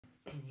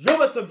Yo,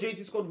 what's up,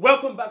 JT Squad?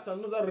 Welcome back to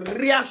another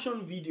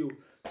reaction video.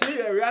 Today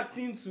we're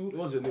reacting to.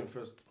 What's your name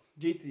first?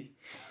 JT.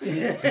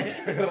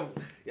 Yeah,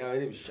 my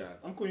name is Sha.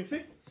 I'm going to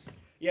say.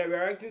 Yeah,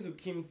 we're reacting to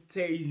Kim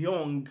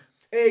Taeyhung,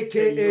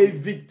 AKA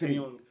Victory.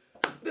 Taeyhung.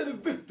 The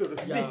victory.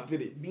 Yeah,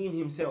 Victory. being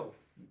himself,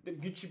 the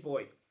Gucci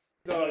boy.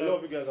 So a lot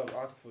of you guys have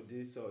asked for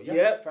this. So yeah,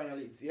 Yep.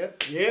 finally it's here.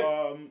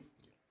 Yep.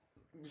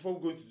 Before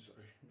we go into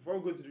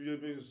the video,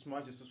 please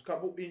smash the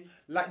subscribe button,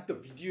 like the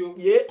video.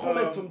 Yeah.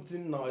 Comment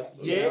something nice.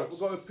 Yeah. We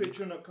got a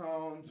Patreon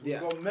account. We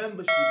Yeah. got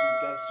membership. You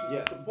guys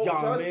just support Yeah,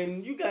 us.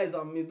 man, you guys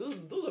are me. Those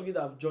of you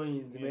that have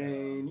joined,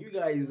 man, you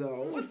guys are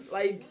what?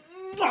 Like,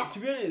 to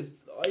be honest,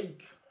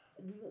 like,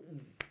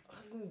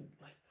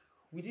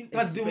 we didn't.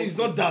 That expect it's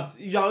not that.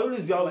 You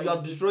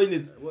are destroying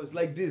it. It's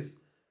like this.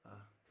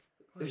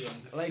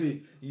 Like,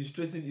 see, you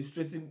straighten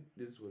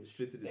this one,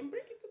 straighten then it.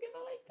 bring it together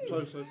like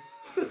this. Sorry.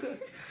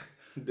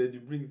 Then you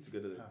bring it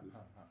together like this.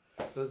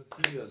 Just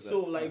see as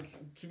So that.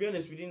 like, to be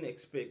honest, we didn't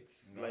expect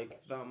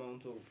like that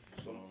amount of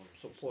some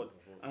support,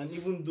 and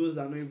even those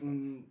that are not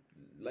even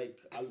like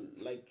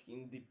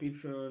in the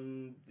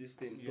Patreon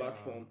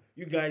platform,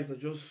 you guys are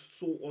just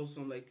so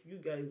awesome. Like, you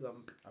guys are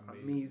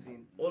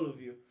amazing. All of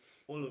you.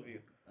 I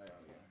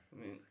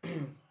mean,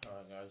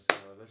 Alright guys,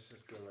 let's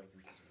just get right into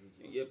the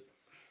video. yep.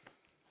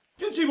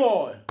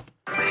 gucciboy.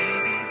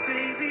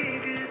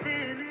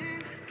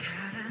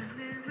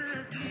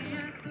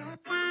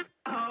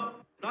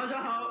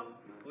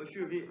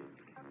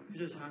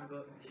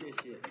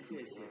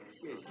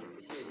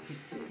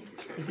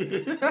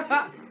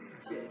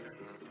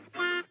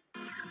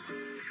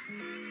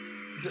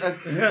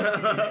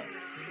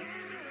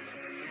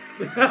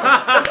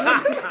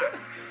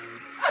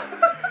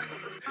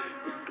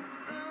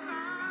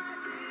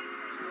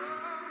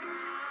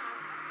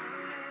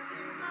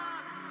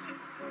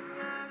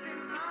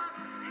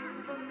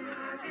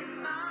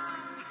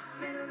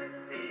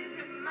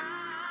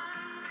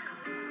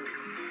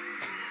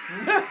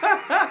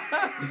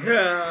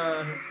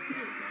 Yeah.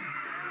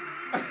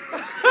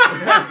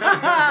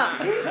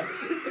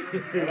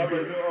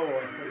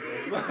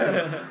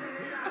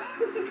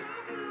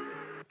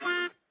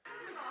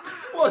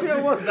 What's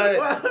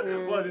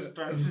that? What's this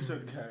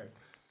transition guy?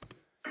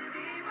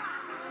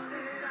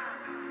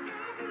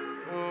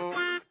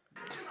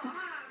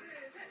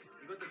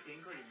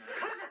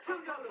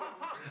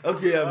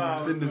 Okay,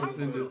 I've seen this. I want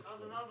to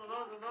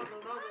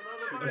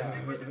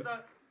go to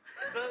the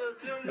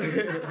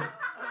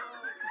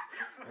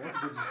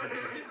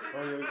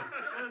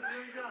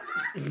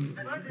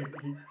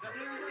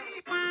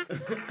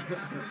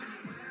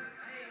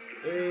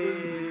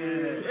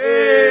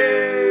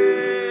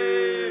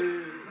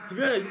Hey. To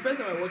be honest, the first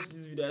time I watched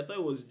this video, I thought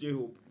it was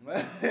J-Hope.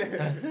 This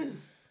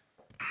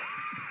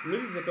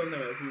is the second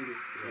time I've seen this.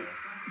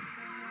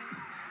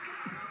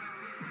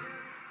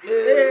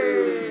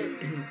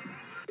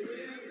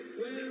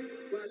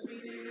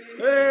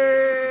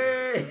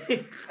 Hey.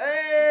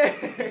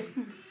 Hey!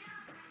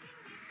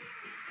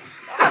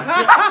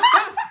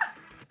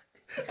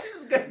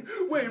 This guy,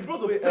 wait, you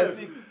brought the I pep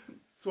think.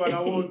 to an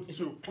award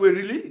show. Wait,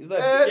 really? Is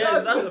that?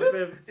 Yes, that's a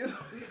pep.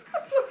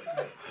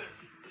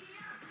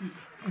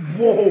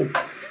 Whoa!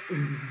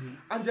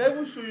 And they're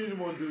even showing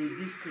him on the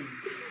big screen.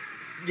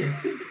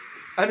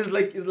 And it's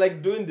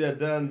like doing their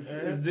dance.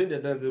 It's doing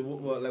their dance.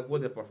 Like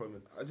what they're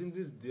performing. I think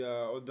this is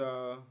their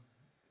other,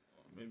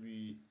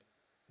 maybe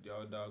their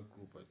other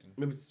group. I think.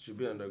 Maybe it should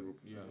be another group.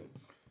 Yeah.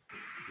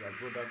 Their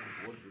brother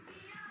group. What do you call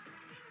it?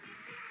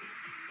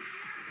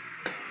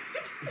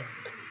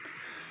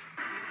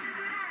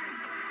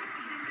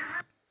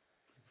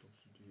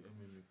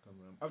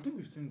 I think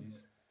we've seen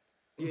this.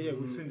 Yeah,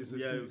 we've seen this.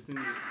 We've seen this. Can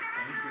you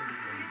film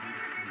this on the big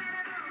screen?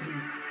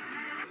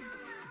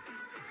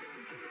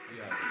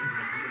 Yeah.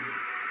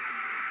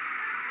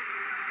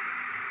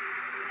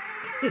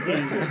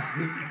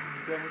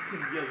 17.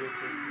 Yeah,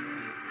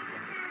 17.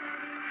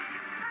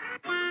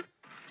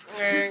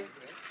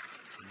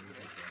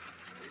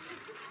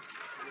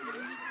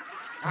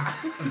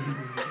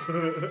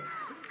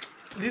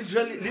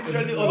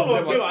 Literally all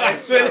of them. I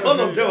swear, all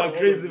of them are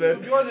crazy, man.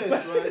 To be honest,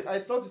 right, I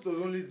thought it was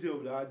only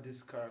Job that had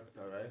this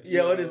character, right?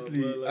 Yeah,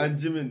 honestly, but like, and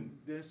Jimin.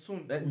 Then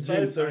soon, That we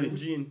Jin, started sorry,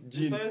 seeing-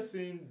 Jin. We started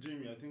seeing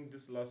Jimmy, I think,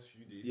 this last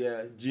few days.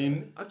 Yeah,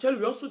 Jin. Actually,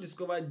 we also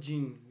discovered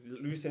Jin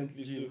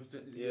recently Jin.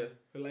 too. Yeah.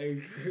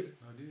 Like,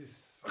 Oh, this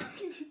is.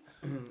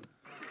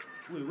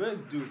 Wait,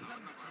 where's Duke?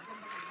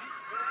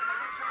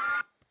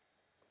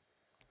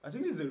 I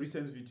think this is a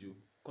recent video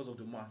because of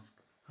the mask.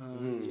 yeah.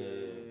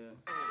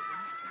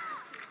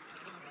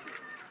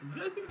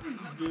 I think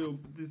this is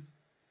J-Hope. This.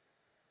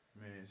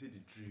 Man, see the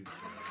dreams,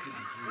 man. See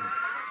the dream.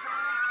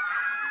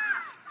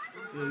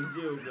 Yeah, it's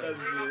J-Hope. That's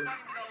J-Hope.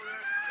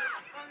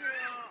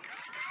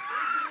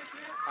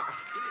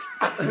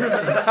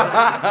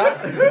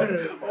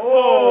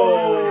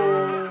 Oh!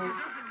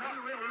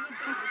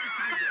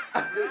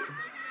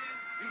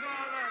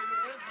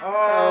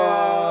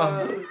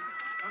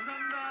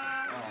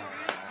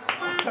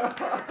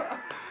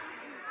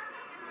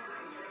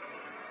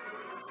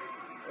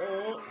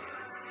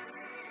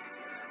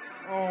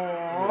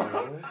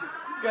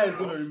 guy is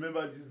gonna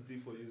remember this day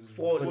for his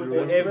For the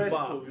forever. rest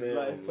of his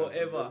life.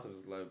 Forever. The rest of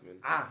his life, man.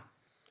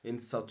 In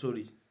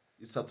Satori.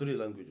 It's Satori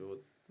language or what?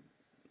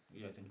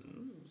 Yeah, I think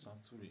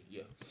Satsuri.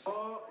 Yeah.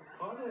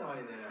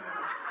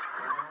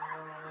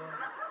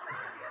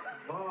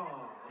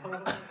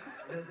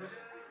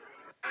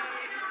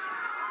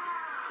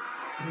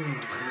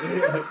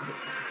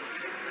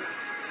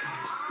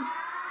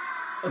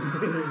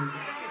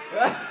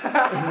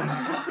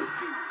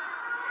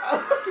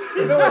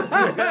 You know what's the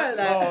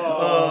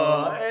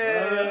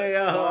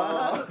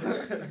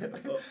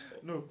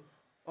no.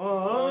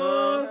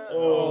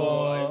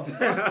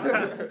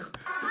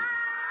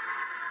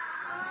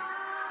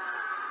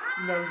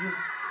 Sinanju.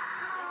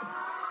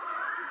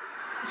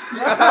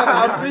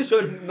 I'm pretty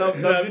sure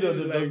that video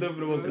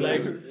was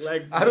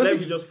like I don't let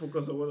think- me just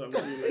focus on what I'm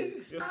doing.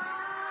 Like, just,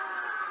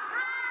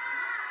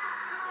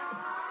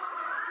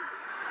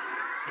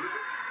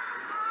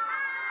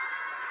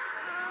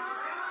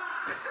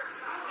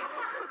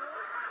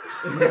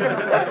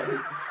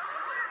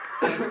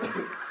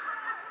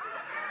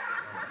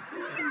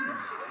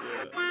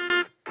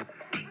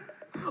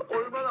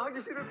 얼마나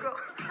하기 싫을까?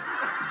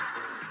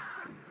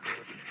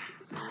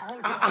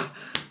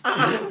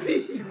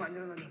 지금만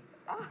일어나면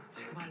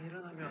지금만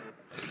일어나면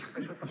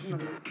잠깐 쉬었다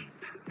혼난다.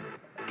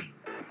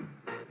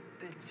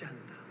 떼지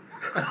않다.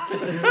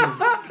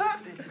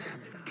 떼지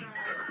않다.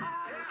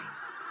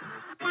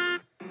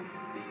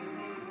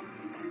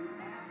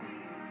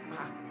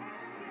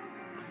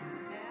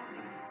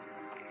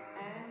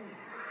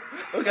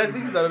 Okay, I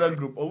think it's another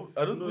group. Oh,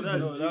 I don't know. that's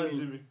No, that's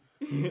Jimmy.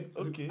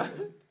 Okay. That's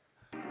Jimmy.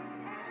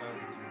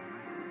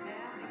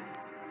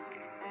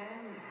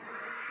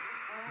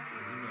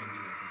 Jimmy and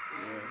Jimmy,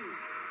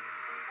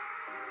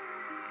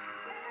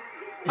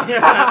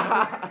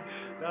 I think.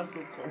 That's so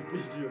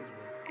contagious,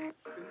 bro.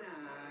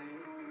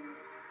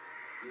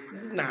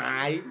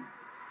 Nah.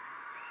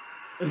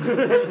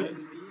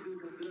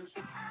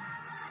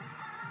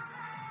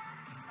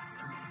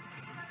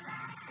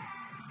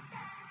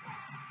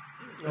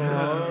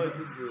 Oh, it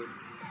did good.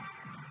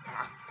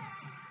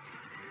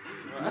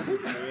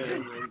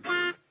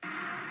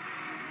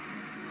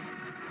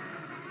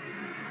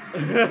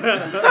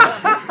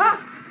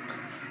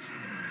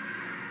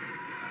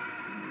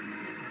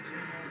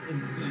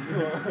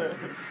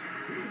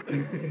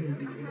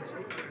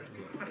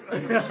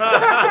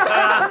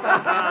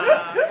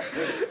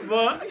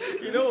 but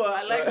you know what?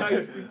 I like how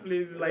he still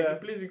plays. Like he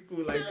plays it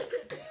cool. Like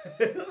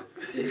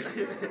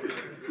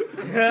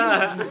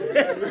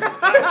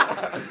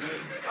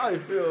How you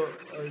feel?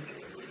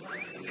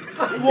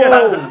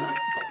 Whoa!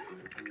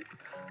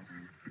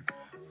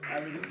 I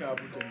mean, this can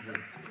happen to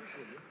anybody.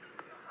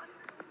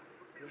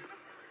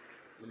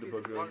 In the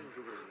background.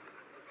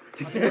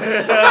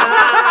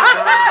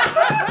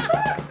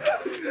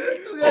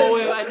 oh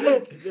well, I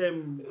think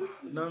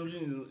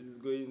Namjoon is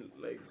going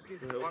like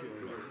to help him.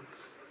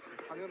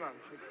 당연한.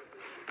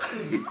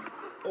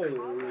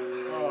 Wrong.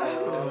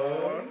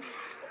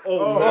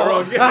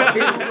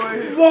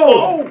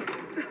 Whoa!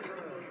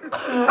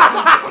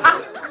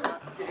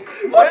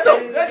 What the?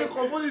 Then the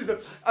composer is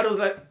I was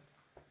like,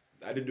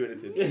 I didn't do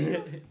anything.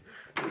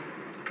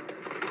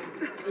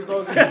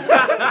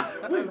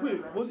 wait,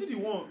 was it the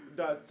one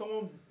that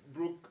someone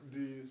broke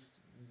the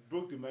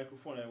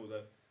microphone and it was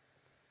like,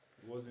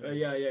 it wasn't?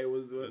 Yeah, it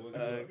was the It one.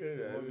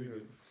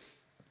 wasn't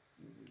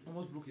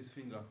almost broke his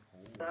finger.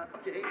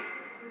 오케이.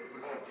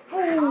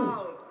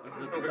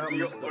 That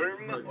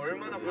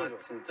얼마나 보여줘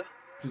진짜?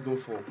 Please don't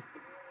fall.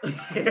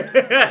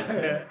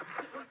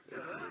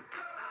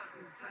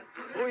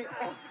 보잉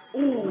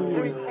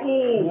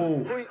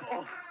Oh. 보잉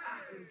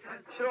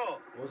싫어.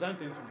 Was that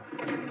intentional?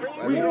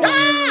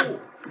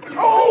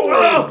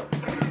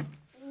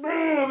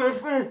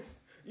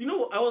 You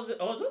know, I was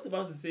just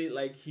about to say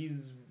like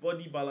his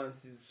body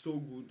balance is so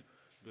good.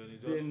 Then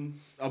it just. Then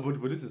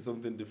But this is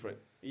something different.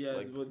 yeah,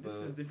 Like but this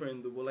the- is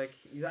different though. But like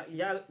he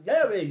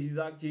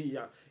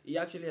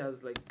actually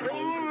has like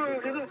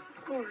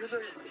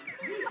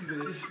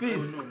His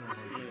face. No.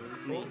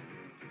 his knee.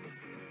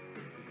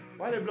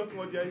 Why are they blocking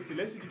what they are eating?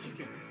 Let's see the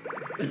chicken.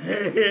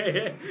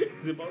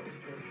 It's about to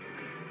fall.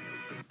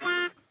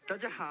 大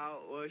家好，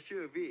我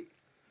是 V，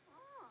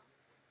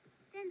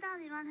见到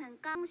你们很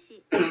高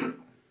兴。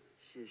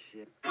谢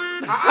谢。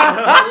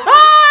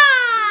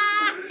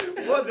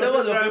 What's That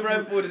was your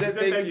favorite food. He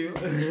said thank you.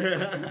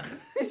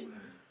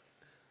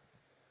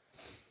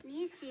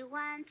 你喜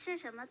欢吃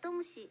什么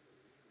东西？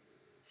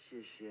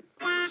谢谢。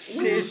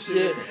谢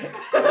谢，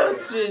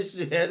谢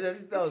谢。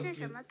That was 吃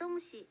什 cute. 么东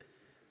西？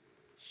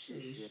谢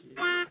谢。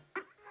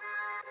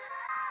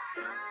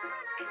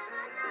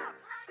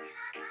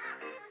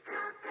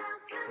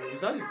 Oh,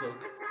 is that his dog?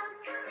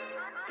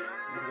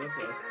 I forgot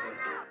to ask that.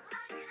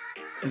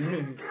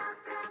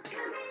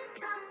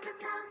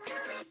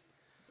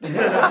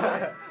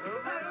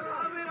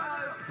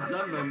 Is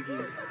that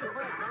Namjoon?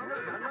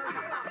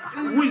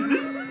 Who is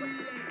this?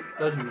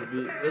 That should be.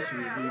 Let's see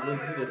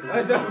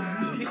I the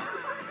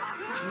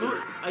don't No,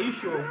 are you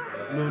sure?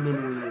 No.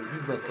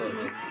 He's not sad.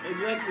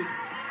 Exactly.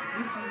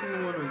 This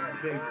isn't one of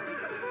them.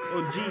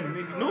 Or Jean,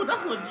 maybe. No,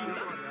 that's not Jean.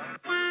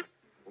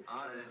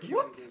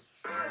 What?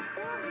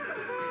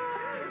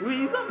 Wait,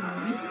 is that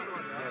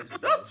V?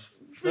 That's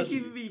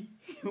freaking V.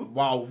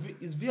 Wow,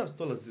 is V as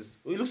tall as this?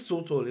 Oh, he looks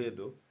so tall here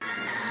though.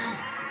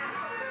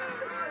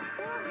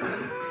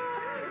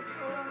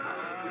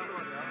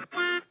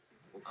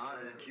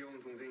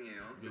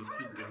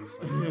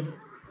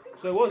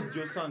 So what's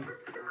Joe sang?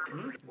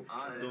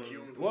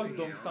 What's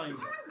Dong sang?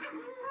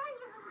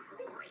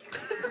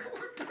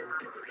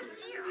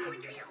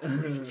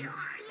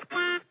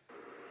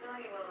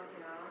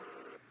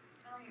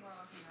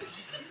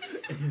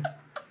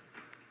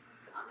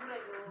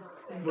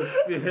 But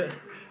still,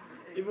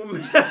 even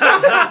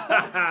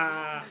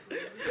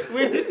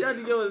wait, just see how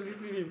the girl was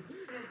hitting him.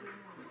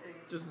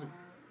 Just look.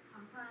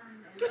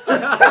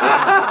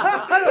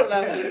 I don't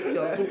like this.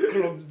 You're so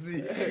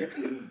clumsy.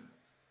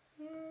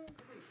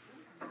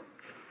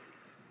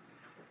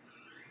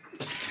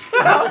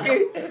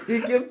 Okay,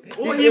 he came.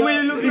 Oh, he wait,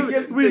 came- look, he look,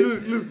 came- wait,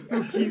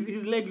 look.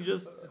 His leg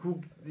just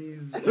hooked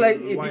this Like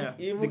wire.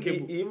 he the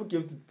cable. even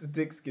came to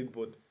take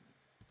skateboard.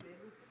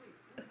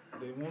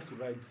 They want to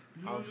ride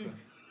outside.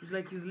 It's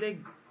like his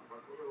leg.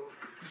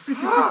 See.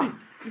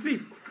 You see?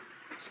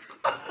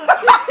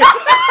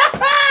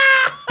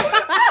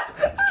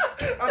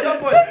 At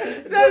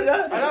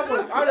that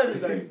point, Adam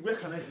is like, where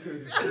can I sell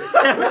this boy?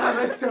 Where can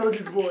I sell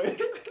this boy?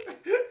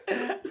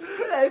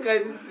 Like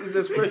his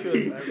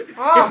expression.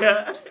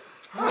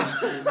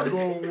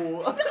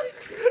 Go.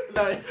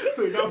 Like,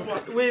 so you don't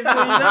fast. Wait, so he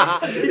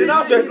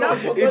now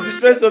He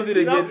destroyed something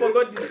He now again.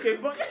 forgot the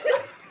skateboard.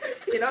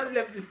 He now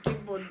left the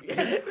skateboard.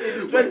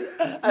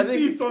 I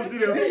think Eat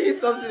something else. he hit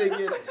something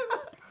again.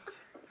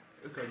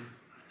 Okay.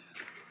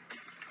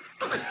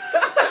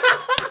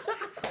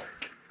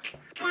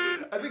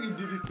 I think he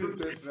did it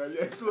intentionally,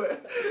 I swear.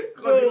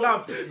 Because he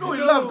laughed. No,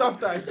 he laughed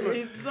after, I swear.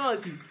 It's not.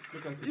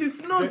 Look at it.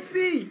 It's not.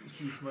 See.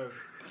 See, smile.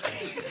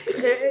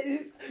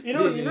 You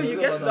know, you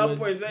get to that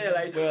point where you're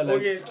like, Where like-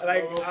 okay,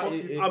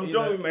 like I'm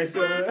done with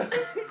myself.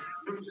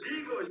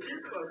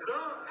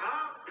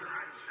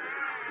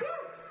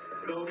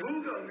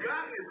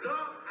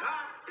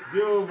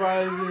 Joe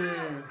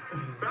vibing.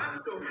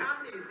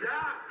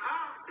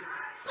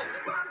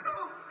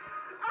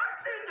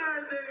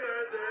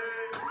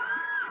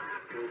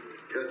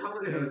 제가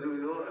참으세요.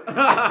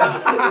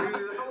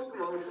 하고 싶은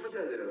마음을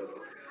참으셔야 돼요.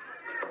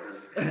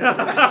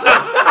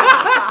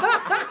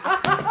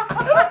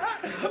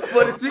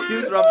 But the thing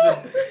is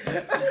rapping.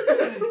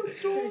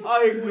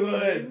 I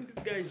good.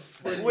 This guy is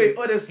funny. Wait,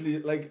 honestly,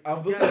 like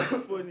This guy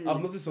is funny.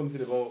 I've noticed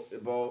something about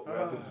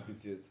reacting to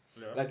BTS.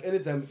 Yeah. Like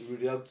anytime we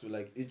react to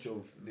like each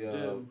of their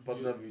Them,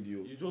 personal you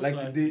video, just like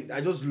like- I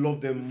just love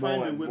them you more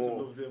find a and way to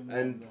more. love them more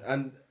And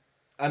and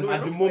and No, at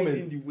we're the not moment,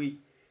 finding the way.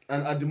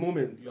 and at the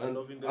moment, You are and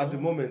loving them at the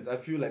more. moment, I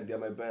feel like they're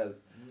my bias.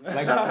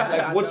 Like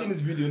watching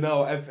this video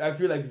now, I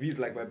feel like V's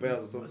like my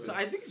bias or something. So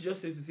I think it's just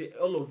safe to say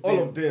all of them. All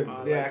of them,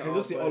 are yeah, like I can our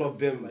just say all of bias,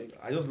 them. like-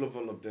 I just love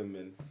all of them,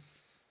 man.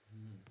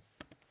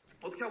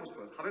 어떻게 하고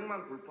싶어요?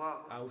 400만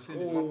돌파 I will say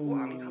this. 받고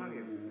아미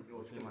사랑해요. 이거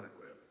어떻게 말할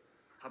거예요?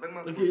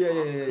 400만 Okay, yeah.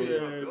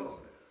 Yeah.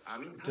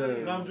 아미 자,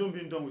 사랑해요. Now I'm just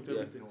being done with Yeah.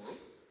 everything.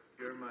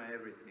 You're my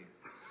everything.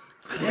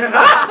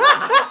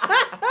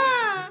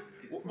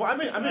 But I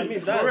mean,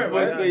 it's that- correct, but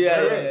right? it's It's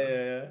correct.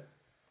 correct.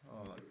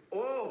 오!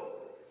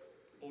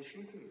 오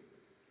심쿵.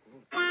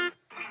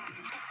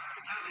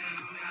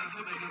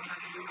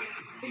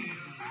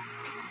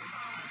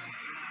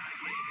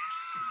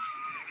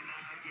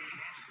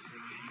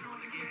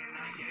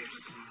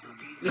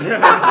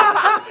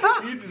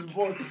 Eat his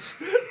butt.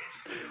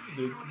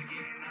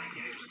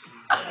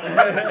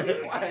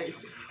 Why?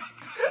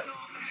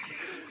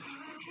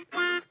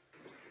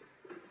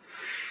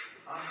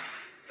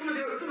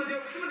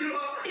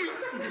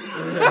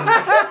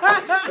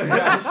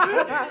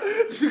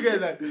 You get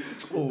that?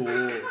 Oh,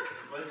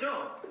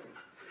 맞죠?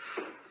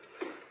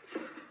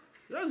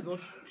 That's not.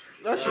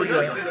 that's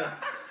Sugar. sugar.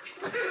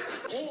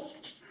 Sugar.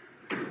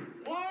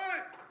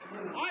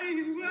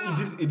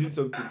 He did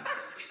something.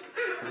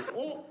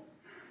 Oh.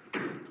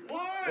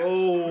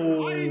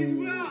 Oh!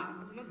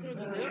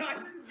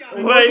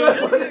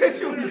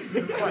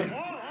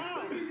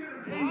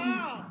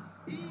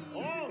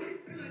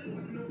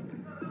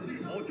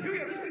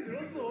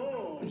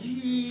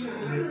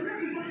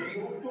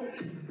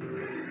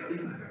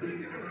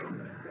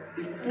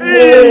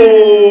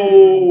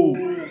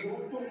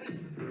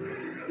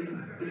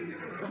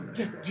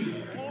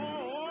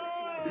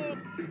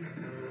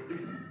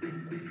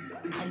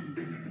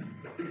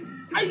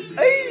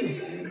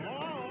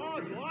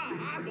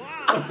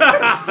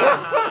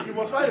 You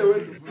must find a way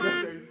to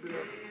flex everything.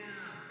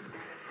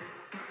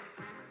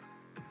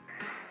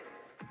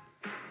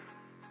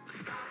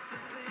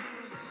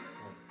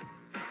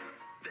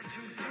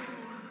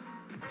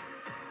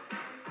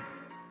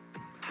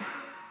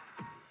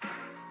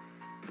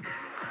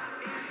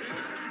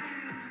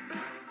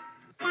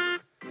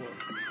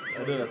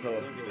 I don't understand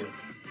what he did.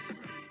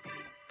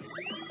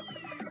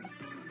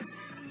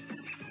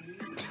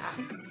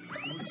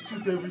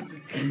 Suit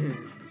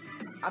everything.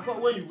 I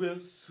thought when you wear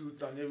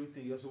suits and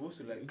everything, you're supposed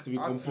to like To be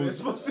act composed.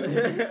 responsible.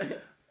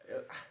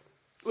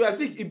 Wait, I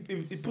think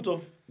he put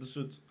off the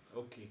suit.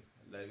 Okay,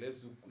 like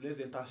let's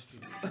enter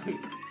streets.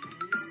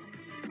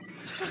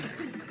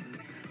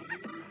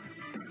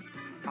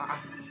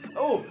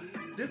 Oh,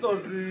 this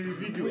was the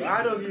video.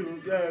 I don't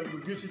even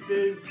Gucci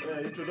Tae's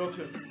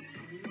introduction.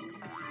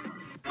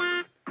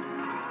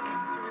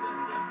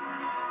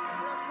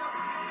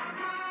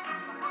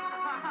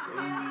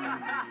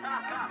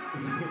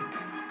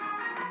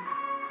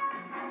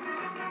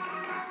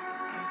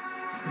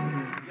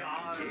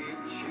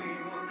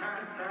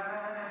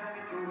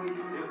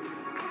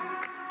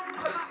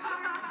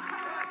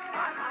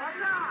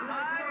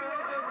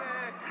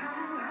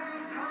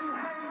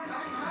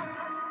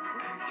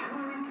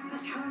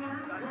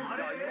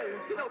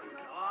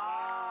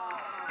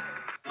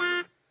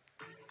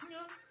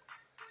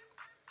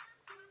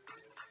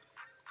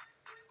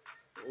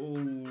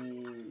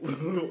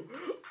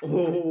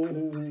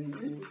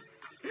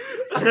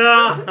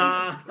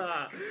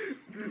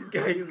 This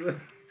guy is.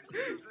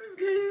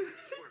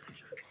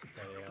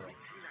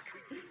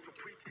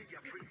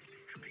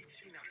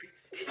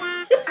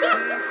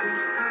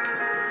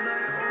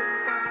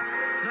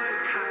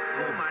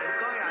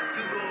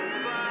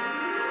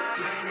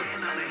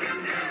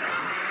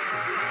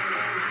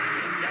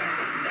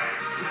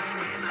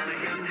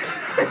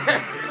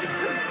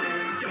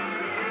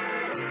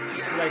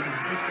 Like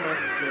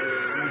Christmas.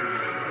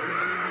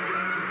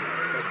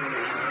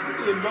 This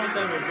is a long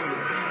time ago.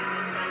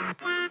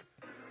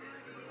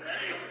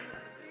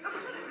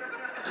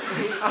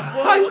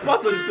 Why is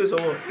part of his face or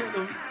what?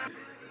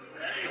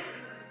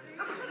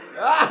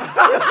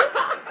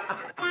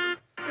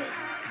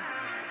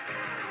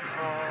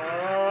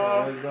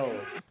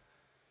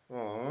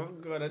 Oh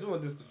God, I don't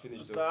want this to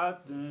finish though.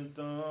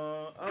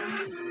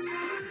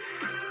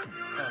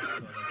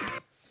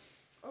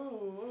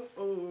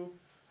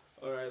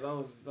 Alright, that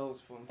was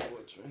fun to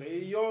watch, man.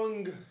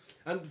 Taeyhung.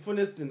 And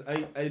funniest thing,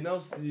 I now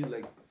see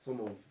like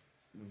some of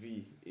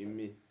V in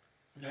me.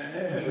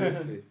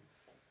 Honestly.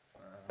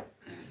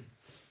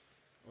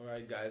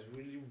 Alright, guys,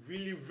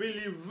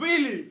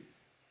 really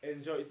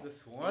enjoyed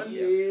this one.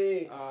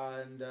 Yeah.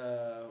 And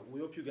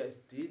we hope you guys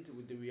did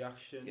with the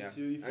reaction. Yeah.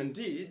 So if And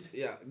you did,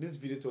 Yeah, this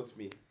video taught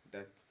me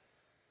that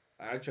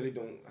I actually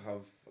don't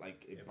have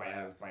like a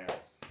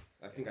bias.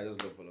 I think I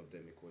just love all of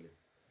them equally.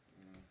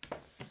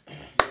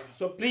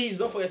 So please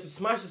don't forget to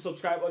smash the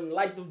subscribe button,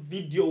 like the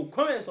video,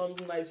 comment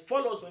something nice,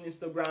 follow us on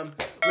Instagram.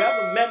 We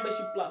have a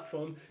membership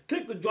platform.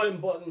 Click the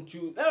join button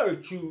to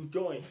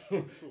join.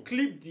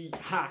 Click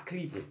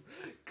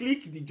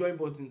the join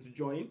button to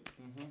join.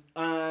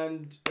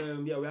 And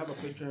yeah, we have a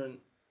Patreon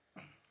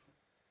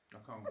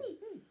account.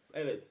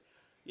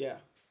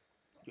 Yeah,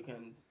 you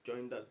can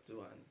join that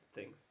too. And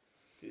thanks.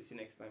 See you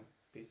next time.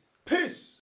 Peace. Peace.